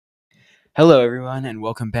Hello, everyone, and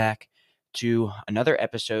welcome back to another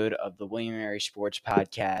episode of the William & Mary Sports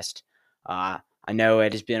Podcast. I know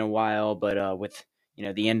it has been a while, but with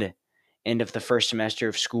the end of the first semester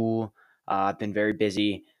of school, I've been very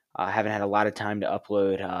busy. I haven't had a lot of time to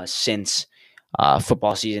upload since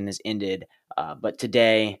football season has ended. But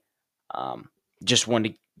today, um, just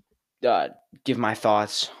wanted to give my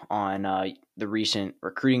thoughts on the recent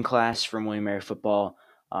recruiting class from William & Mary football.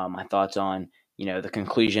 My thoughts on the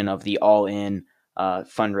conclusion of the all-in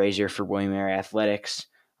fundraiser for William & Mary Athletics.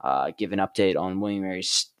 Give an update on William &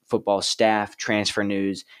 Mary's football staff, transfer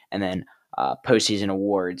news, and then postseason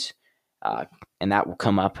awards, and that will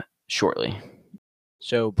come up shortly.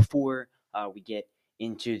 So before we get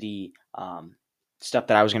into the stuff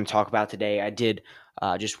that I was going to talk about today, I did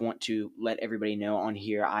just want to let everybody know on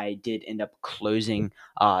here I did end up closing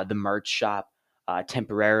the merch shop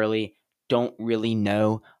temporarily. Don't really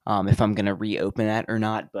know if I'm going to reopen that or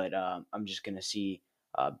not, but I'm just going to see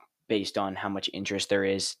based on how much interest there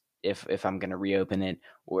is if I'm going to reopen it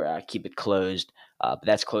or keep it closed. But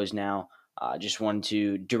that's closed now. Just wanted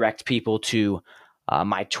to direct people to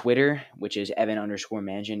my Twitter, which is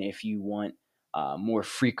Evan_Mansion, if you want more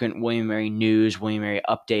frequent William & Mary news, William & Mary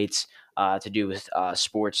updates to do with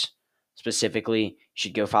sports specifically. You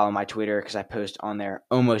should go follow my Twitter because I post on there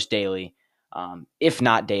almost daily, if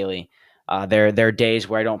not daily. There are days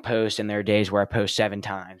where I don't post, and there are days where I post 7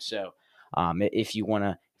 times. So if you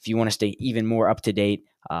wanna stay even more up to date,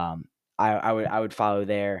 I would follow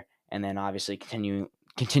there, and then obviously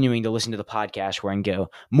continuing to listen to the podcast where I can go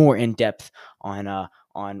more in depth on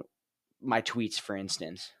my tweets, for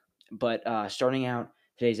instance. But starting out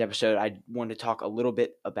today's episode, I wanted to talk a little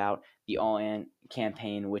bit about the All In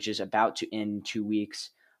campaign, which is about to end in 2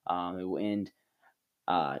 weeks. It will end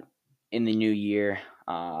in the new year.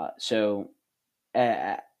 So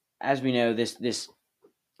as we know, this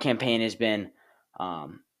campaign has been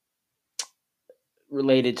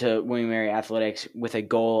related to William & Mary Athletics with a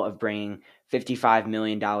goal of bringing $55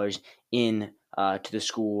 million in to the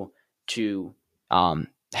school to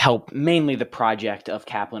help mainly the project of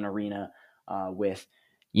Kaplan Arena with,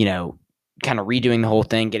 kind of redoing the whole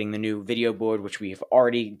thing, getting the new video board, which we've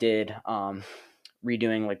already did,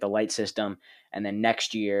 redoing like the light system, and then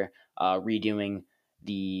next year redoing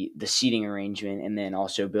the seating arrangement, and then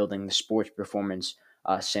also building the sports performance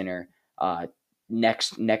center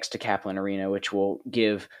next to Kaplan Arena, which will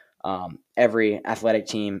give every athletic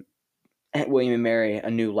team at William & Mary a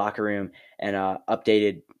new locker room and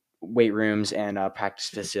updated weight rooms and practice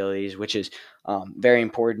facilities, which is very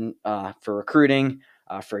important for recruiting,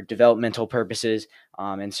 for developmental purposes.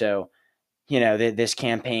 And so, this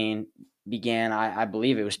campaign began, I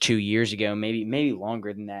believe it was 2 years ago, maybe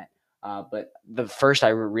longer than that. But the first I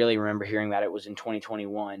really remember hearing about it was in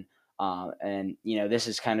 2021. And, this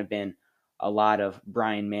has kind of been a lot of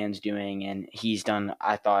Brian Mann's doing, and he's done,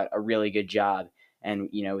 I thought, a really good job. And,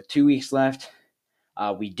 with 2 weeks left,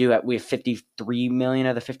 we have 53 million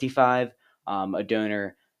of the 55. A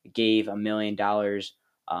donor gave $1 million,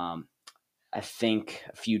 I think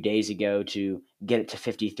a few days ago, to get it to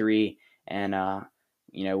 53. And,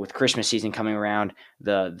 with Christmas season coming around,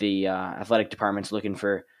 the athletic department's looking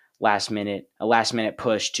for a last minute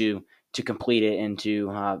push to complete it and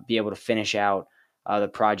to be able to finish out the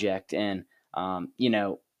project. And,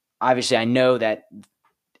 obviously I know that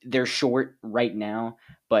they're short right now,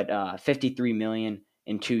 but 53 million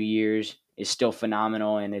in 2 years is still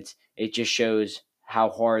phenomenal, and it just shows how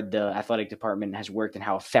hard the athletic department has worked and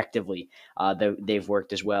how effectively they've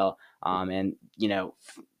worked as well. And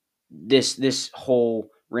this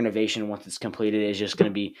whole renovation, once it's completed, is just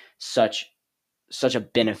going to be such a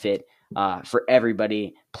benefit for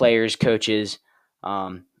everybody, players, coaches,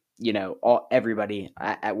 everybody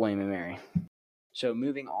at William & Mary. So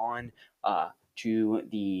moving on to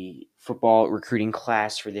the football recruiting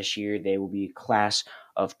class for this year, they will be class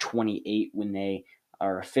of 28 when they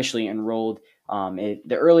are officially enrolled.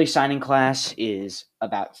 The early signing class is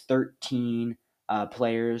about 13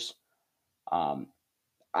 players.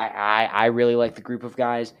 I really like the group of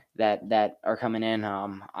guys that are coming in.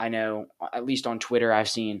 I know, at least on Twitter, I've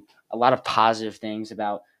seen a lot of positive things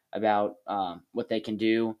about what they can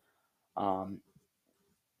do.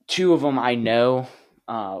 2 of them I know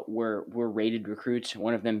were rated recruits.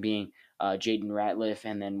 One of them being Jaden Ratliff,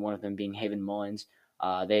 and then one of them being Haven Mullins.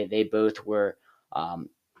 They both were. I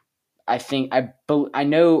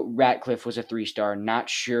know Ratcliffe was a 3-star. Not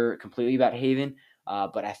sure completely about Haven,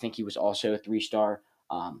 but I think he was also a 3-star.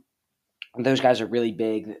 Those guys are really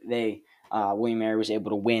big. William & Mary was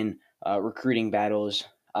able to win recruiting battles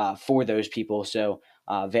for those people. So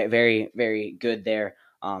very, very good there.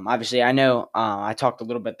 Obviously, I know I talked a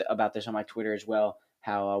little bit about this on my Twitter as well.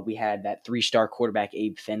 How we had that 3-star quarterback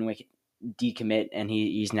Abe Fenwick decommit, and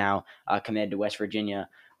he's now committed to West Virginia.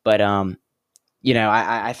 But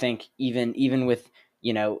I think even with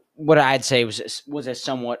what I'd say was a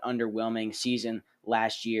somewhat underwhelming season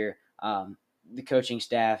last year, the coaching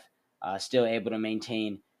staff still able to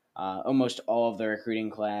maintain almost all of the recruiting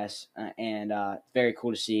class, and very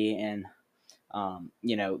cool to see. And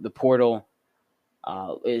the portal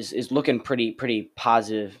is looking pretty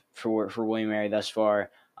positive for William Mary thus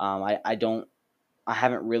far. I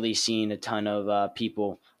haven't really seen a ton of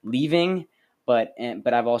people leaving, but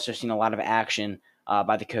I've also seen a lot of action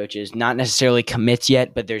by the coaches. Not necessarily commits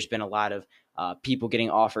yet, but there's been a lot of people getting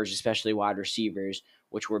offers, especially wide receivers,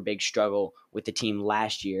 which were a big struggle with the team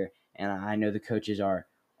last year. And I know the coaches are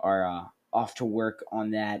off to work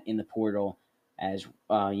on that in the portal, as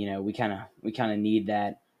we kind of need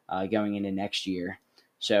that going into next year.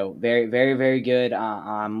 So very, very, very good.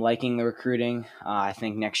 I'm liking the recruiting. I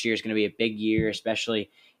think next year is going to be a big year,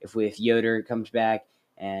 especially if Yoder comes back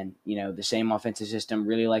and the same offensive system.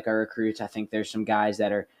 Really like our recruits. I think there's some guys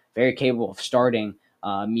that are very capable of starting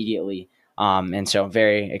immediately, and so I'm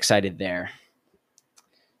very excited there.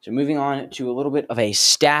 So moving on to a little bit of a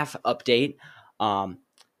staff update.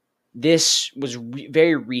 This was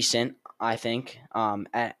very recent, I think.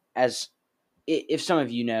 As if some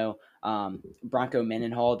of you know, Bronco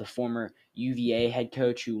Mendenhall, the former UVA head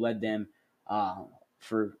coach who led them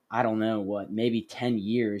for I don't know what, maybe 10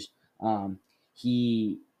 years,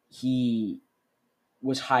 he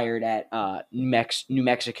was hired at New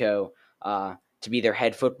Mexico to be their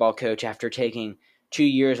head football coach after taking 2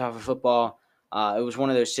 years off of football. It was one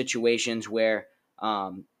of those situations where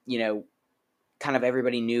kind of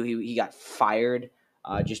everybody knew he got fired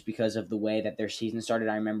just because of the way that their season started.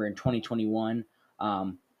 I remember in 2021,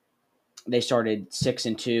 they started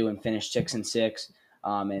 6-2 and finished 6-6.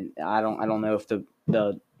 And I don't know if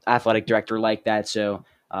the athletic director liked that, so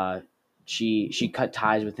she cut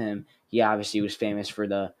ties with him. He obviously was famous for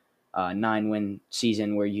the 9-win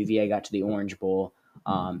season where UVA got to the Orange Bowl.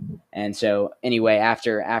 And so anyway,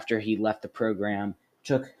 after he left the program,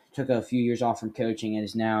 took a few years off from coaching and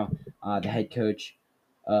is now the head coach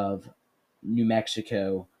of New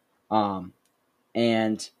Mexico.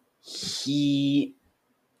 And he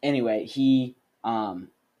anyway, he's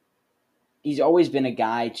always been a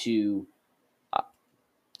guy to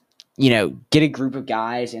get a group of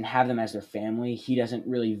guys and have them as their family. He doesn't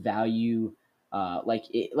really value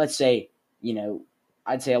let's say,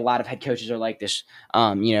 I'd say a lot of head coaches are like this.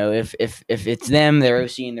 If it's them, their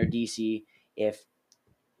OC and their DC, if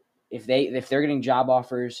they're getting job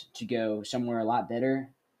offers to go somewhere a lot better,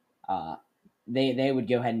 uh, they would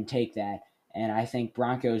go ahead and take that. And I think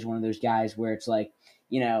Bronco is one of those guys where it's like,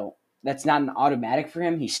 that's not an automatic for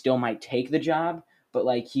him. He still might take the job, but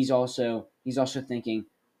like he's also thinking,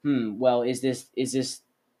 well, is this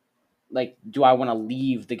like, do I want to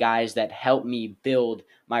leave the guys that helped me build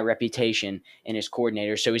my reputation in his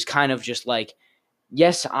coordinator? So he's kind of just like,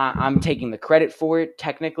 yes, I'm taking the credit for it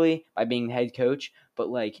technically by being the head coach, but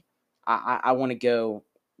like I want to go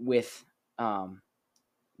with um,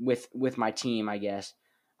 with my team, I guess,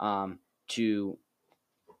 to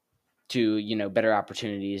better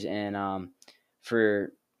opportunities. And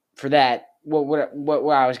for that, what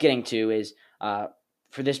I was getting to is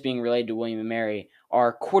for this being related to William and Mary,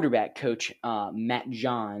 our quarterback coach Matt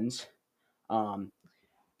Johns um,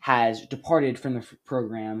 has departed from the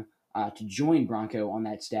program to join Bronco on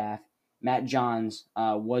that staff. Matt Johns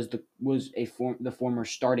the former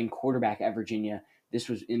starting quarterback at Virginia. This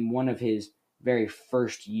was in one of his very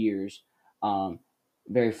first years, um,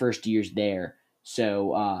 there.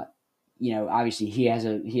 So obviously he has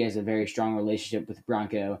a very strong relationship with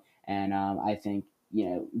Bronco, and I think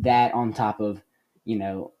that on top of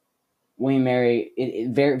William Mary,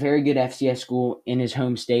 very very good FCS school in his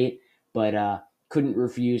home state, but couldn't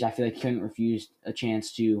refuse. I feel like he couldn't refuse a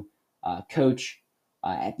chance to coach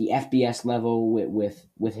at the FBS level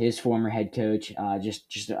with his former head coach.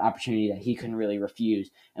 Just an opportunity that he couldn't really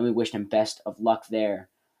refuse, and we wished him best of luck there.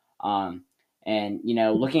 And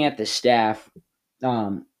looking at the staff,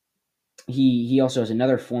 um, he also has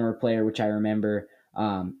another former player, which I remember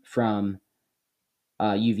from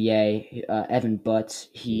UVA, Evan Butts.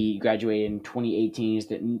 He graduated in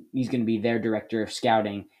 2018. He's going to be their director of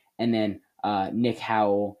scouting. And then Nick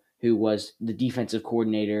Howell, who was the defensive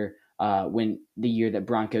coordinator when the year that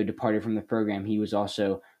Bronco departed from the program, he was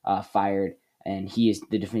also fired, and he is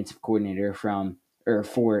the defensive coordinator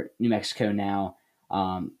for New Mexico now.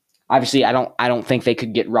 Obviously, I don't think they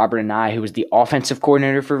could get Robert and I, who was the offensive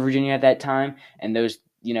coordinator for Virginia at that time, and those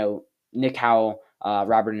Nick Howell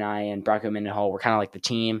Robert Anai and Bronco Mendenhall were kind of like the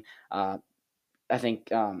team. I think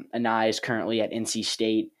Anai is currently at NC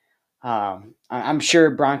State. I'm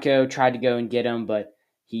sure Bronco tried to go and get him, but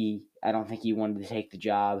I don't think he wanted to take the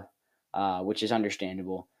job, which is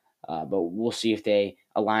understandable. But we'll see if they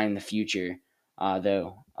align in the future.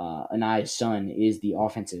 Though Anai's son is the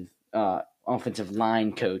offensive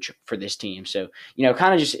line coach for this team, so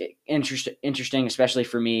kind of just interesting, especially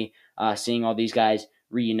for me, seeing all these guys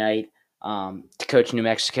reunite to coach New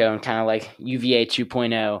Mexico and kind of like UVA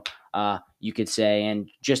 2.0. You could say, and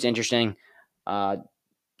just interesting.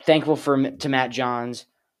 Thankful to Matt Johns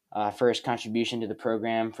for his contribution to the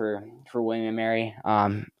program for William and Mary.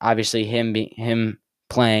 Obviously, him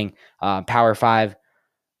playing Power Five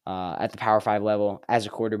at the Power Five level as a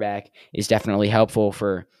quarterback is definitely helpful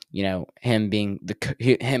for him being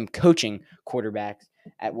him coaching quarterbacks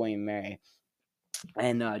at William and Mary,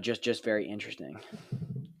 and just very interesting.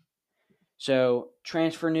 So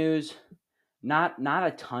transfer news. Not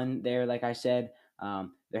a ton there, like I said.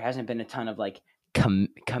 There hasn't been a ton of like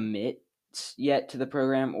commits yet to the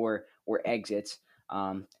program or exits,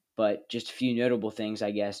 but just a few notable things,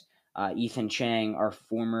 I guess. Ethan Chang, our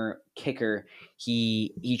former kicker,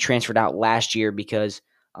 he transferred out last year because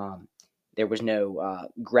there was no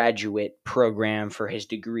graduate program for his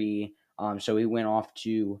degree, so he went off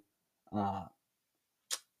to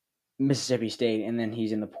Mississippi State, and then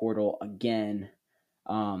he's in the portal again.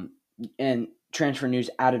 And transfer news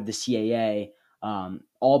out of the CAA,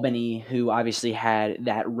 Albany, who obviously had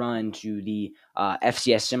that run to the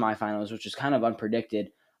FCS semifinals, which was kind of unpredicted.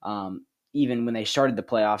 Even when they started the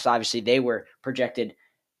playoffs, obviously they were projected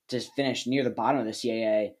to finish near the bottom of the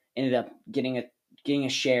CAA. Ended up getting a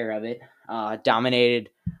share of it. Dominated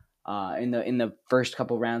in the first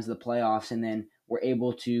couple rounds of the playoffs, and then were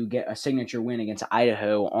able to get a signature win against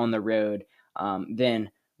Idaho on the road. Then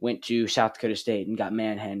went to South Dakota State and got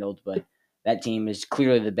manhandled, but that team is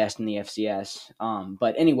clearly the best in the FCS.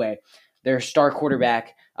 But anyway, their star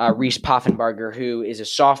quarterback, Reese Poffenbarger, who is a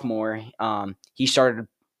sophomore, he started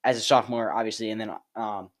as a sophomore, obviously, and then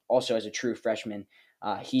also as a true freshman.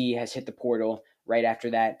 He has hit the portal right after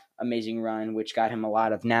that amazing run, which got him a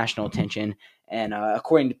lot of national attention. And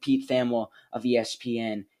according to Pete Thamel of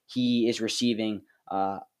ESPN, he is receiving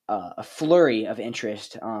a flurry of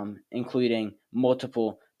interest, including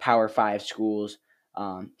multiple Power 5 schools.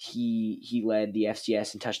 He led the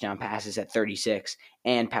FCS in touchdown passes at 36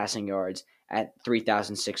 and passing yards at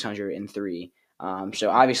 3,603. So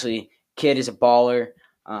obviously, kid is a baller.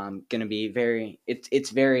 Going to be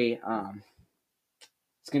it's going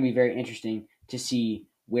to be very interesting to see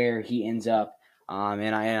where he ends up.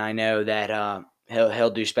 And I know that he'll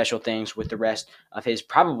do special things with the rest of his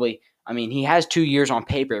probably. I mean, he has 2 years on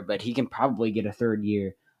paper, but he can probably get a third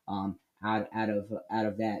year out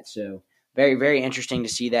of that. So very, very interesting to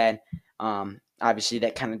see that. Obviously,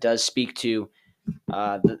 that kind of does speak to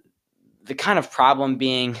the kind of problem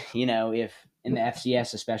being, if in the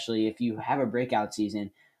FCS, especially if you have a breakout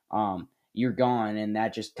season, you're gone, and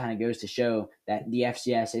that just kind of goes to show that the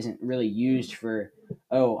FCS isn't really used for,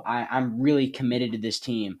 I'm really committed to this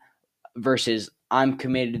team, versus I'm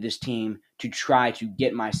committed to this team to try to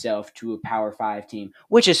get myself to a Power 5 team,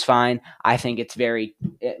 which is fine. I think it's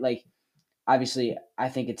obviously, I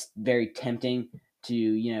think it's very tempting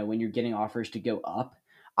to, when you're getting offers to go up,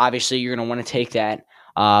 obviously you're going to want to take that.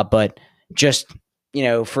 But just,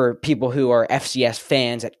 for people who are FCS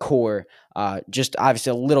fans at core, just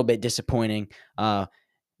obviously a little bit disappointing.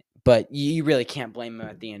 But you really can't blame them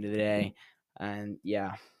at the end of the day. And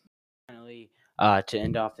yeah, finally, to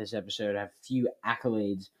end off this episode, I have a few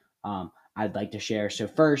accolades I'd like to share. So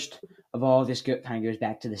first of all, this kind of goes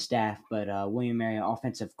back to the staff, but William Mary,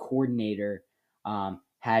 offensive coordinator,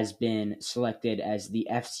 has been selected as the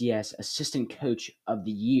FCS Assistant Coach of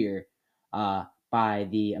the Year by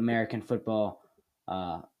the American Football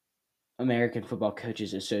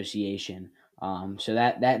Coaches Association. So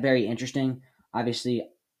that very interesting. Obviously,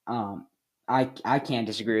 I can't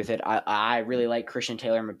disagree with it. I really like Christian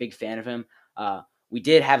Taylor. I'm a big fan of him. We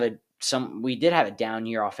did have a down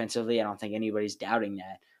year offensively. I don't think anybody's doubting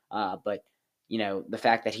that. But the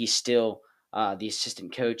fact that he's still the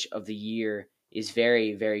assistant coach of the year is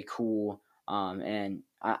very, very cool. And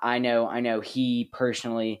I know he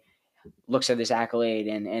personally looks at this accolade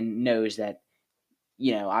and knows that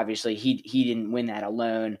obviously he didn't win that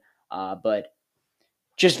alone. But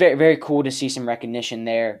just very, very cool to see some recognition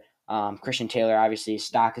there. Christian Taylor, obviously, his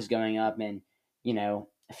stock is going up, and a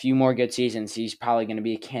few more good seasons, he's probably going to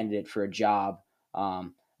be a candidate for a job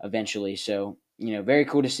eventually. So very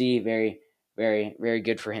cool to see. Very, very, very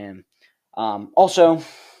good for him. Also,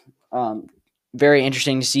 very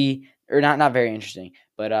interesting to see or not very interesting,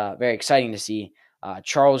 but very exciting to see.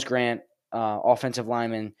 Charles Grant, offensive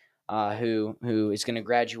lineman, who is going to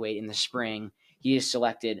graduate in the spring. He is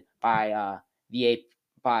selected by the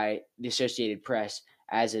Associated Press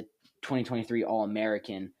as a 2023 All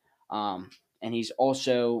American, and he was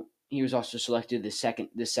also selected the second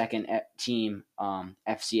team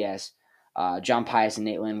FCS. John Pius and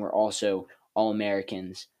Nate Lynn were also All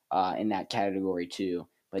Americans in that category too,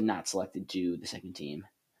 but not selected to the second team.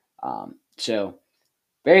 So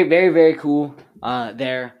very, very, very cool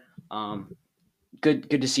there. Good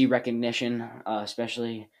to see recognition,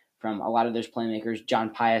 especially from a lot of those playmakers.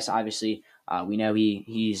 John Pius, obviously, we know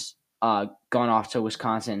he's gone off to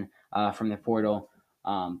Wisconsin from the portal,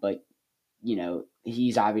 but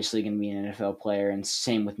he's obviously going to be an NFL player, and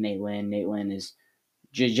same with Nate Lynn. Nate Lynn is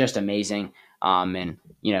just amazing, and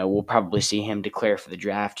we'll probably see him declare for the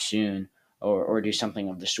draft soon or do something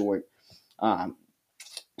of the sort.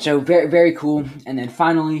 So very, very cool. And then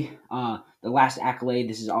finally, the last accolade.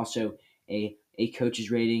 This is also a coach's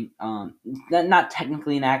rating. Not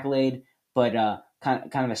technically an accolade, but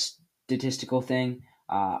kind of a statistical thing.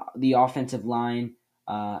 The offensive line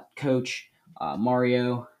coach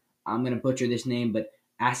Mario. I'm gonna butcher this name, but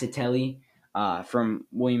Acitelli from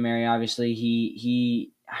William Mary. Obviously,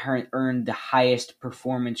 he earned the highest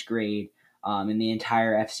performance grade in the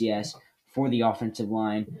entire FCS for the offensive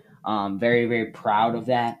line. Very, very proud of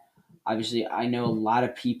that. Obviously, I know a lot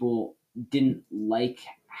of people didn't like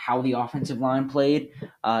how the offensive line played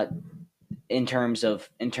in terms of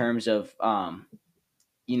how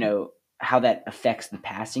that affects the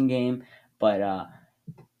passing game, but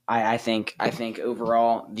I think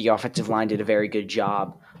overall the offensive line did a very good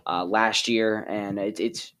job last year, and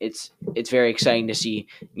it's very exciting to see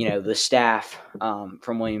the staff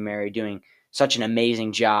from William Mary doing such an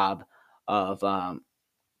amazing job of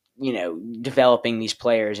developing these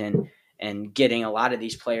players and getting a lot of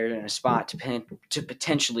these players in a spot to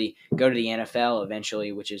potentially go to the NFL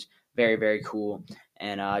eventually, which is very, very cool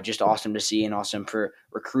and just awesome to see and awesome for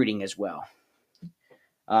recruiting as well.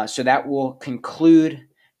 So that will conclude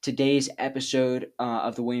today's episode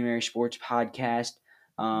of the William Mary Sports Podcast.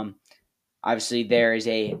 Obviously, there is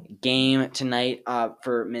a game tonight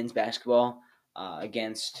for men's basketball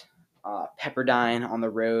against Pepperdine on the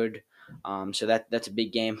road. So that's a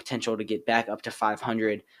big game, potential to get back up to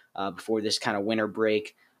 500 before this kind of winter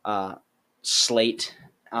break slate.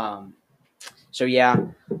 So yeah,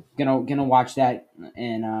 gonna watch that,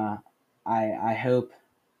 and I hope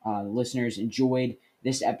listeners enjoyed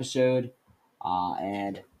this episode,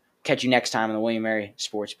 and catch you next time on the William Mary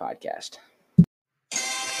Sports Podcast.